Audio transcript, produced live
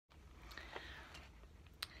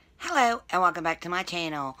Hello and welcome back to my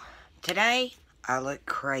channel. Today I look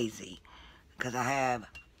crazy because I have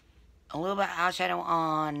a little bit of eyeshadow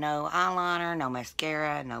on, no eyeliner, no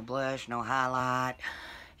mascara, no blush, no highlight.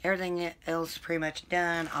 Everything else is pretty much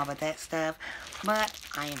done, all but that stuff. But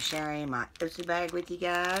I am sharing my Ipsy bag with you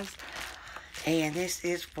guys. And this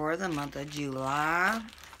is for the month of July.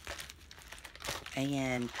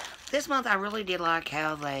 And this month I really did like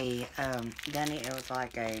how they done it. It was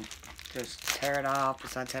like a just tear it off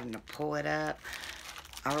besides having to pull it up.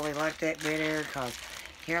 I really liked that better because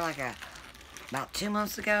here about 2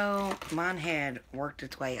 months ago mine had worked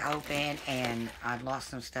its way open and I'd lost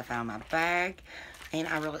some stuff out of my bag, and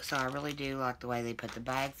I really do like the way they put the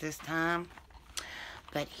bags this time.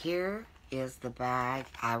 But here is the bag.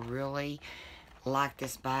 I really like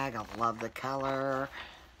this bag. I love the color.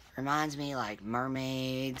 Reminds me like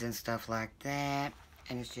mermaids and stuff like that,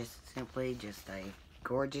 and it's just simply just a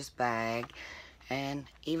gorgeous bag. And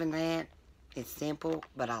even that, it's simple,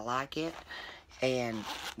 but I like it. And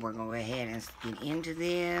we're gonna go ahead and get into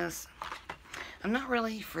this. I'm not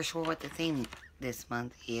really for sure what the theme this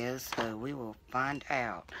month is, so we will find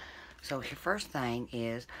out. So your first thing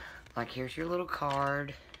is, like, here's your little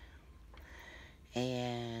card,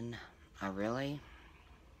 and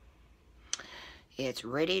it's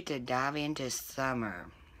ready to dive into summer.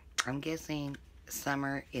 I'm guessing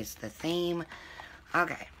summer is the theme.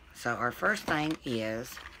 Okay, so our first thing is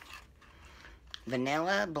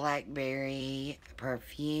Vanilla Blackberry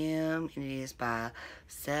Perfume. It is by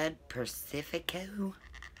Sud Pacifico.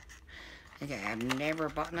 Okay, I've never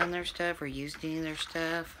bought none of their stuff or used any of their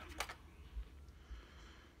stuff.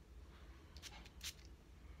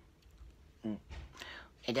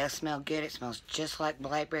 It does smell good. It smells just like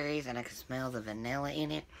blackberries, and I can smell the vanilla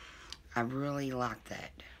in it. I really like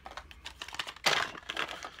that.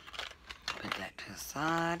 Put that to the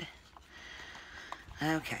side.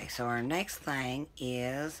 Okay, so our next thing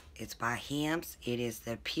is, it's by Hemp's. It is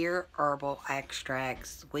the Pure Herbal Extract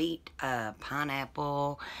Sweet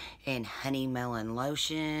Pineapple and Honey Melon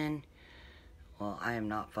Lotion. Well, I am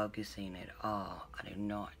not focusing at all. I do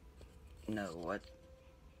not know what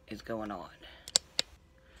is going on.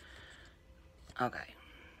 Okay.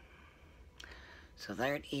 So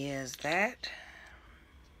there it is, that.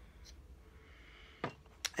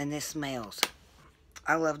 And this smells.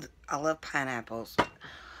 I love pineapples,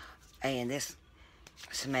 and this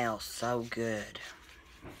smells so good.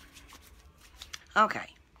 Okay,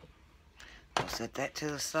 we'll set that to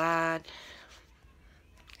the side.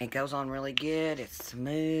 It goes on really good. It's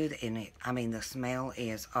smooth, and the smell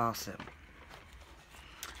is awesome.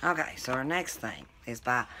 Okay, so our next thing is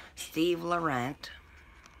by Steve Laurent.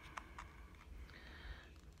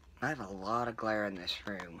 I have a lot of glare in this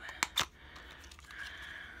room.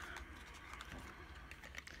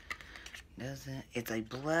 It's a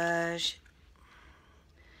blush,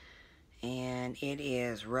 and it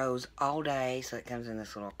is Rose All Day, so it comes in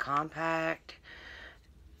this little compact,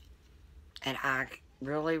 and I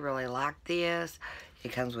really like this.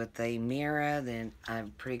 It comes with a mirror, then a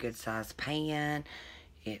pretty good size pan.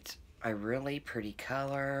 It's a really pretty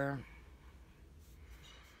color,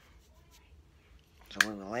 so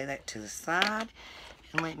we will lay that to the side,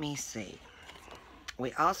 and let me see.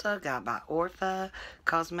 We also got by Orpha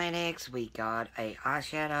Cosmetics, we got a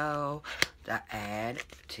eyeshadow to add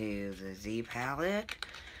to the Z palette.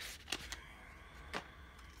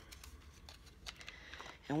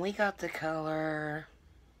 And we got the color,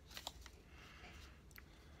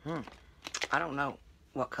 I don't know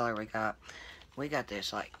what color we got. We got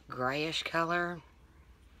this like grayish color.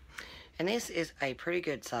 And this is a pretty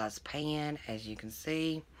good size pan, as you can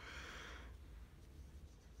see.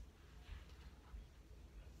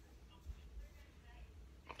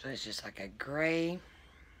 So it's just like a gray.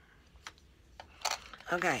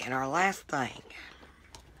 Okay, and our last thing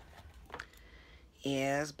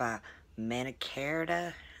is by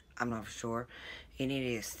Manicarta. I'm not sure. And it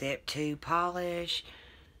is Step 2 Polish.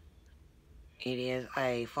 It is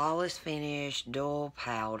a flawless finish dual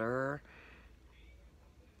powder.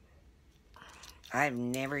 I've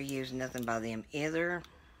never used nothing by them either.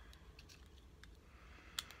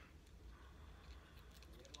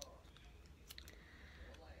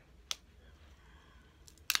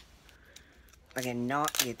 I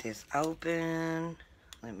cannot get this open.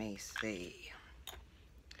 Let me see.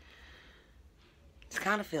 It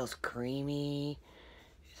kind of feels creamy.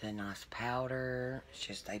 It's a nice powder. It's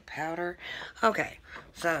just a powder. Okay,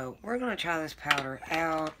 so we're going to try this powder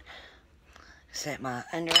out. Set my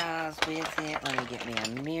under eyes with it. Let me get me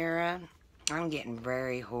a mirror. I'm getting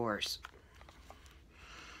very hoarse.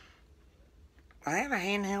 I have a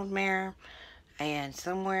handheld mirror, and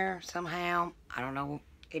somewhere, somehow, I don't know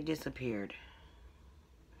it disappeared.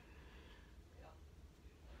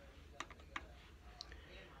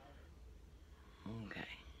 Okay,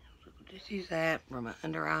 so just use that for my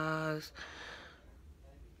under eyes.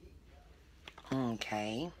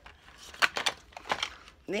 Okay.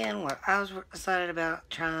 Then what I was excited about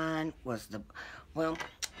trying was the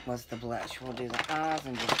blush. We'll do the eyes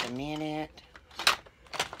in just a minute.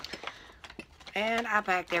 And I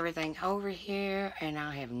packed everything over here, and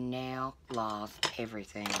I have now lost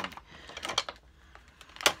everything.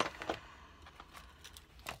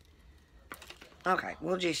 Okay,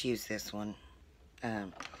 we'll just use this one.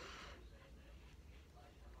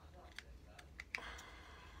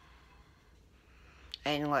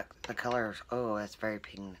 And look, the colors, oh, that's very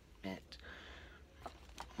pigment. Let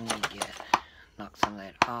me knock some of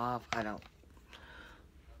that off. I don't.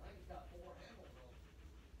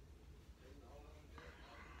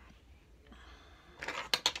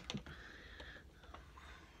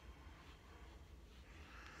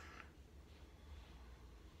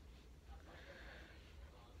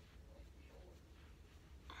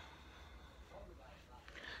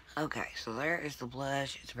 Okay, so there is the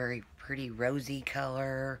blush. It's a very pretty rosy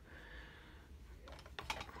color.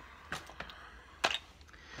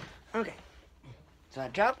 Okay, so I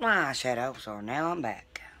dropped my eyeshadow, so now I'm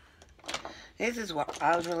back. This is what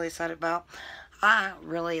I was really excited about. I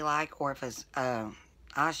really like Orpha's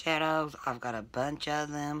eyeshadows. I've got a bunch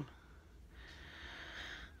of them.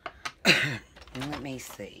 Let me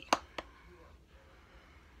see.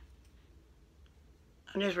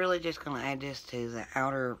 I'm just really just going to add this to the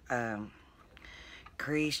outer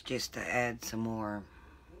crease just to add some more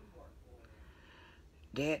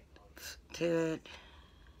depth to it.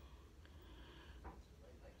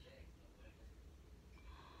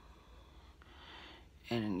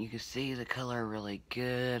 And you can see the color really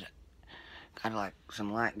good. Got like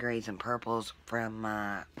some light grays and purples from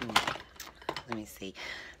my, let me see.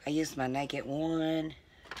 I used my Naked One.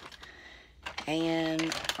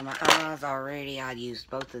 And for my eyes already, I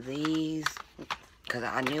used both of these because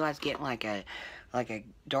I knew I was getting like a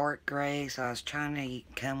dark gray, so I was trying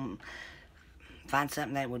to find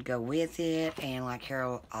something that would go with it. And like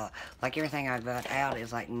here, like everything I've got out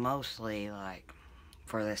is like mostly like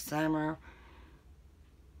for the summer.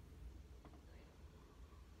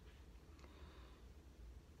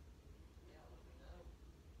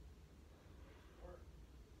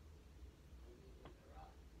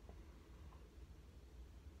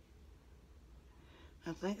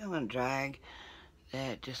 I think I'm going to drag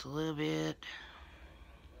that just a little bit.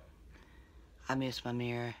 I missed my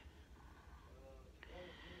mirror.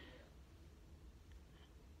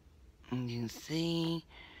 And you can see.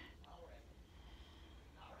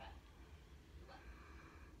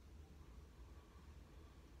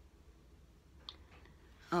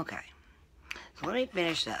 Okay. So let me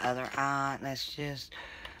finish the other eye. That's just,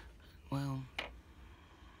 well,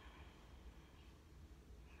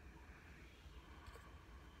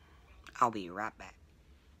 I'll be right back.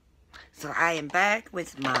 So I am back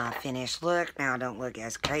with my finished look. Now I don't look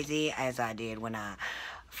as crazy as I did when I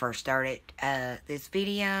first started this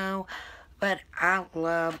video. But I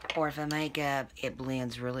love Orpha makeup. It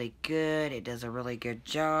blends really good. It does a really good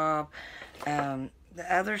job. The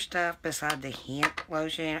other stuff beside the Hint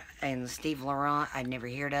lotion and the Steve Laurent I'd never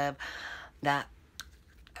heard of. But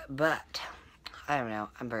I don't know.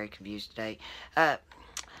 I'm very confused today.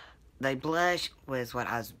 The blush was what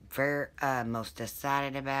I was very most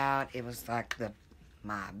excited about. It was like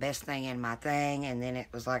my best thing in my thing. And then it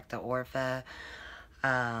was like the Orpha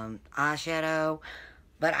eyeshadow.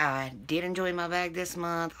 But I did enjoy my bag this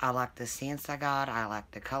month. I like the scents I got. I like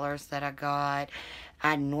the colors that I got.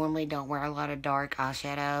 I normally don't wear a lot of dark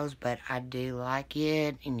eyeshadows, but I do like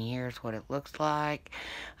it. And here's what it looks like.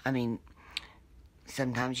 I mean,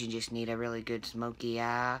 sometimes you just need a really good smoky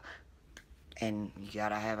eye. And you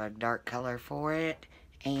gotta have a dark color for it.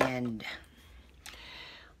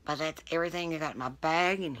 But that's everything I got in my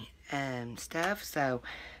bag and stuff. So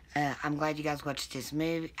I'm glad you guys watched this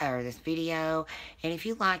this video. And if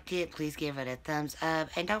you liked it, please give it a thumbs up.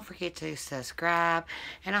 And don't forget to subscribe.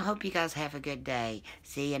 And I hope you guys have a good day.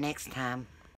 See you next time.